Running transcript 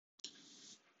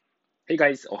Hey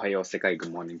guys, Ohayo Sekai,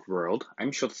 good morning world.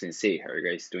 I'm Shoto Sensei. How are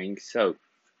you guys doing? So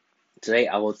today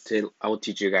I will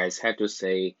teach you guys how to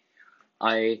say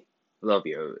I love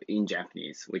you in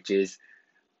Japanese, which is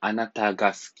あなた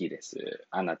が好きです。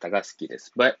あなたが好きで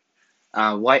す。But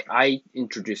why I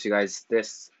introduce you guys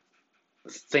this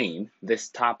theme,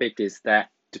 this topic is that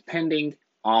depending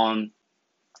on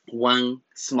one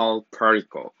small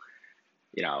particle,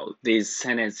 these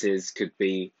sentences could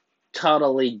be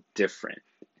totally different.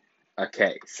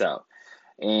 Okay, so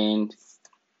and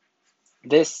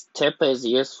this tip is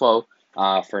useful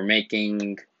for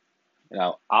making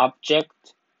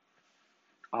object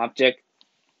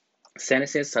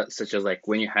sentences such as like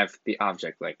when you have the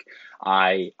object like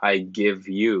I give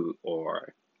you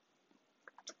or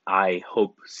I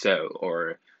hope so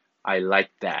or I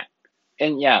like that.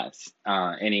 And yes,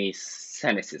 any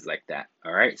sentences like that.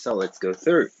 All right, so let's go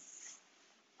through.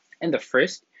 And the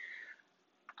first,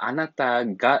 あなた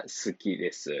が好き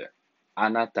です。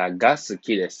あなたが好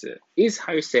きです is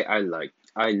how you say I love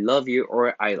you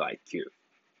or I like you.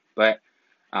 But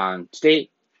today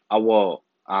I will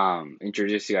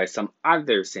introduce you guys some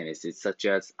other sentences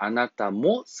such as あなた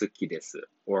も好きです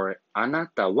or あな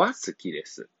たは好きで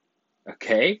す。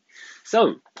Okay?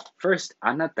 So, first,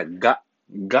 あなたが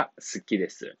好き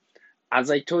です。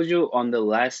As I told you on the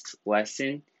last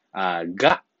lesson,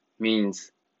 が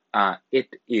means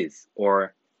it is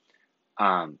or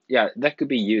yeah, that could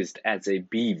be used as a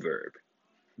be verb,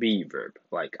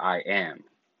 like I am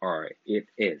or it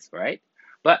is, right?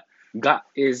 But ga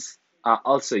is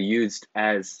also used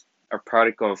as a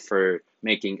particle for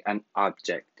making an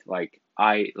object, like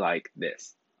I like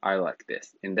this, I like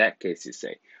this. In that case, you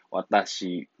say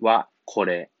私はこ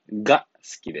れが好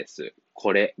きです。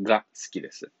これが好き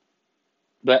です。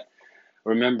But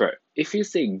remember, if you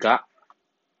say ga,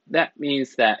 that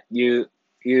means that you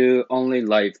only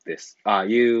like this.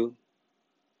 You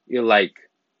like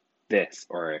this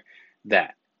or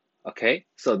that. Okay,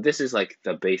 so this is like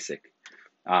the basic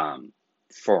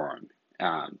form,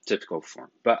 typical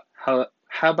form. But how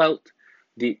about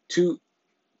the two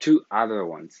other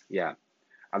ones? Yeah,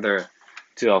 other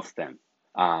two of them.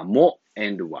 Mo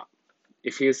and wa.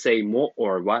 If you say mo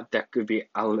or wa, that could be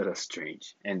a little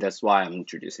strange, and that's why I'm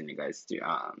introducing you guys to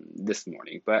this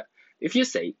morning. But if you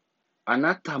say あ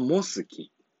なたも好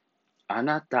き、あ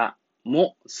なた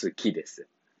も好きです。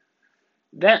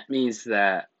That means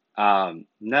that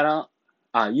not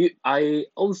I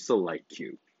also like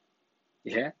you.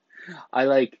 Yeah,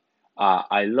 I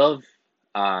love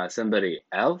somebody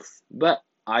else, but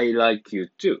I like you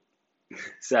too.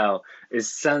 So it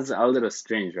sounds a little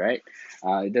strange, right?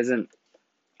 It doesn't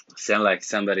sound like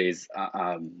somebody's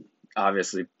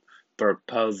obviously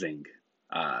proposing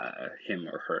him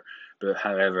or her, but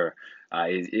however,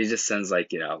 it just sounds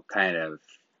like kind of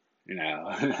you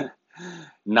know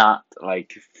not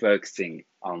like focusing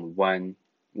on one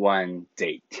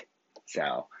date.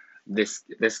 So this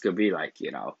could be like,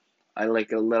 I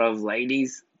like a lot of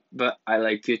ladies, but I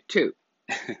like you too.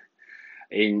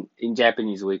 In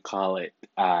Japanese we call it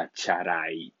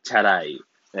charai,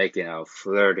 like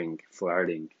flirting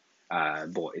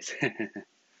boys.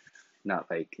 Not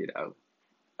like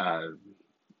uh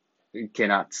you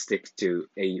cannot stick to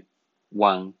a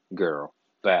one girl,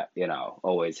 but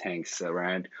always hangs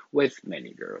around with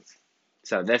many girls.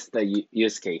 So that's the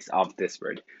use case of this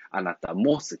word. あなた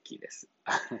も好きです。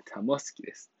あなたも好き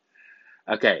です。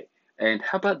Okay, and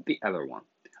how about the other one?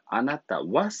 あなた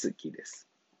は好きです。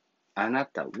あな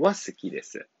たは好きで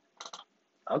す。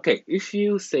Okay, if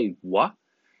you say は,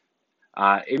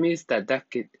 it means that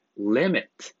could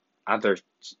limit other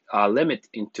limit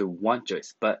into one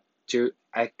choice, but to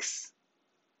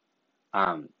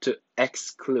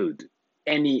exclude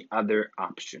any other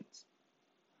options.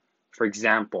 For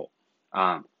example,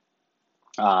 if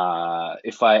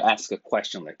I ask a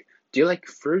question like, "Do you like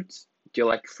fruits? Do you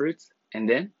like fruits?" And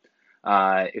then,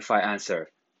 if I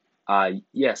answer,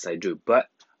 "Yes, I do," but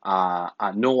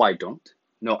no, I don't.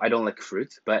 No, I don't like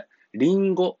fruits. But リ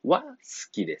ンゴは好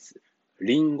きです。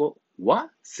リンゴ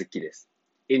は好きです。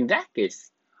In that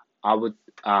case,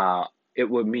 it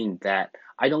would mean that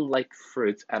I don't like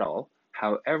fruits at all.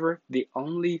 However, the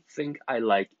only thing I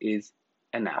like is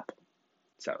an apple.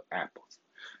 So apples.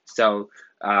 So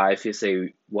if you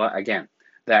say what again,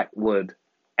 that would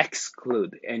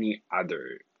exclude any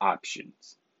other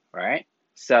options, right?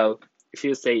 So if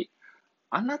you say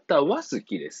あなたは好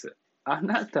きです。あ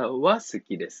なたは好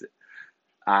きです。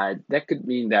That could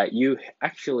mean that you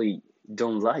actually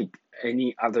don't like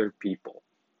any other people.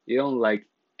 You don't like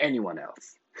anyone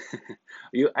else.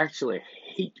 You actually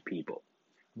hate people.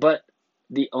 But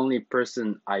the only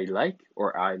person I like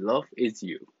or I love is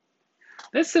you.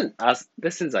 this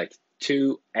is like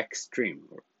too extreme,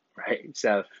 right?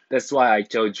 So that's why I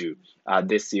told you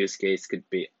this use case could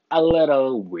be a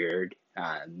little weird,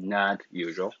 not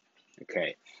usual.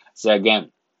 Okay. So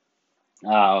again,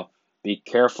 uh, be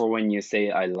careful when you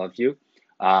say I love you.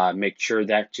 Make sure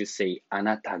that you say あ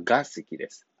なたが好きで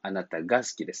す。あなたが好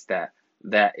きです。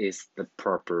That is the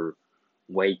proper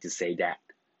way to say that.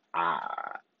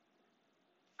 Uh,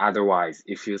 Otherwise,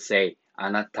 if you say あ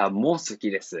なたも好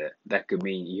きです, that could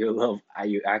mean you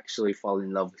actually fall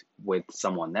in love with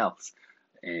someone else.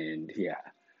 And yeah,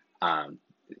 um,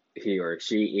 he or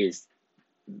she is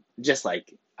just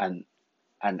like an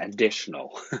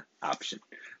additional option.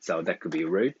 So that could be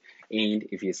rude. And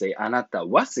if you say あなた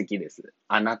は好きです、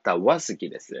あなたは好き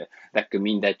です, that could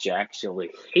mean that you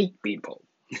actually hate people.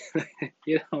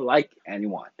 You don't like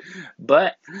anyone.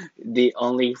 But the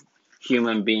only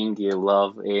human being you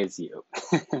love is you.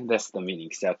 That's the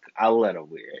meaning. So a little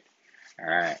weird. All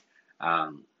right.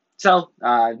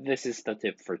 This is the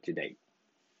tip for today.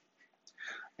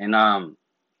 And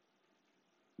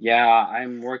yeah,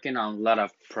 I'm working on a lot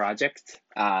of projects.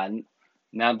 Now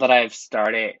that I've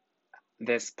started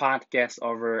this podcast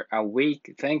over a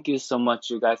week. Thank you so much,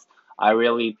 you guys. I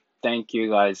really thank you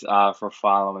guys for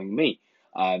following me.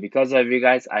 Because of you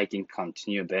guys, I can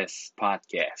continue this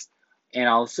podcast. And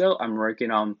also, I'm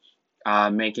working on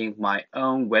making my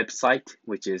own website,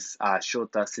 which is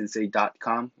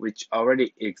shotasensei.com, which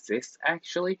already exists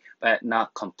actually, but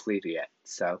not complete yet.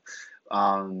 So,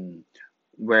 um,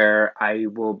 where I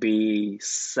will be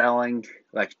selling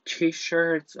like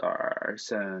t-shirts or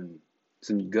some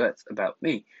goods about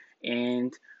me.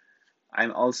 And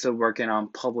I'm also working on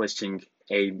publishing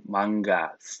a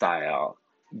manga style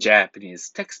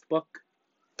Japanese textbook,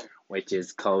 which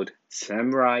is called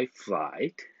Samurai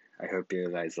Flight. I hope you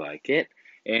guys like it.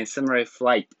 And Samurai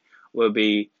Flight will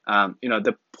be,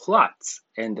 the plots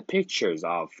and the pictures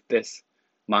of this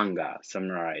manga,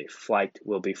 Samurai Flight,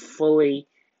 will be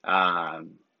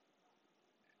um,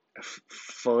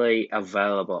 fully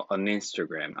available on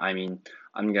Instagram. I mean,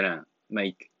 I'm gonna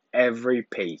make every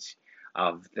page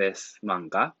of this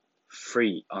manga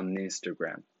free on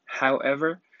Instagram.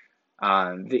 However,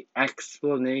 the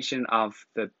explanation of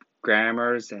the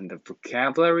grammars and the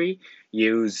vocabulary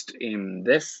used in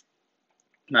this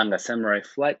manga Samurai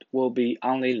Flight will be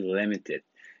only limited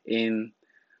in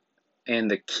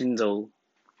the Kindle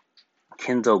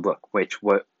book, which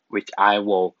I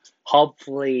will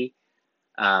hopefully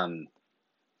um,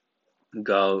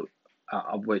 go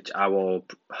which I will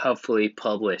hopefully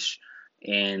publish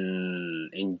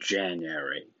in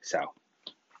January. So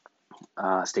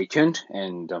stay tuned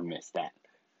and don't miss that.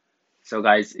 So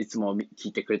guys, いつも聞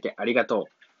いてくれてありがと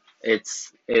う.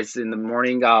 It's in the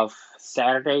morning of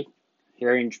Saturday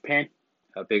here in Japan.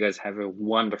 Hope you guys have a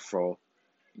wonderful,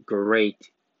 great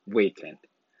weekend.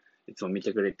 いつも聞い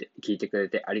てくれ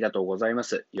てありがとうございま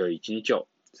す。良い一日を。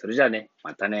それじゃあね、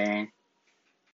またね。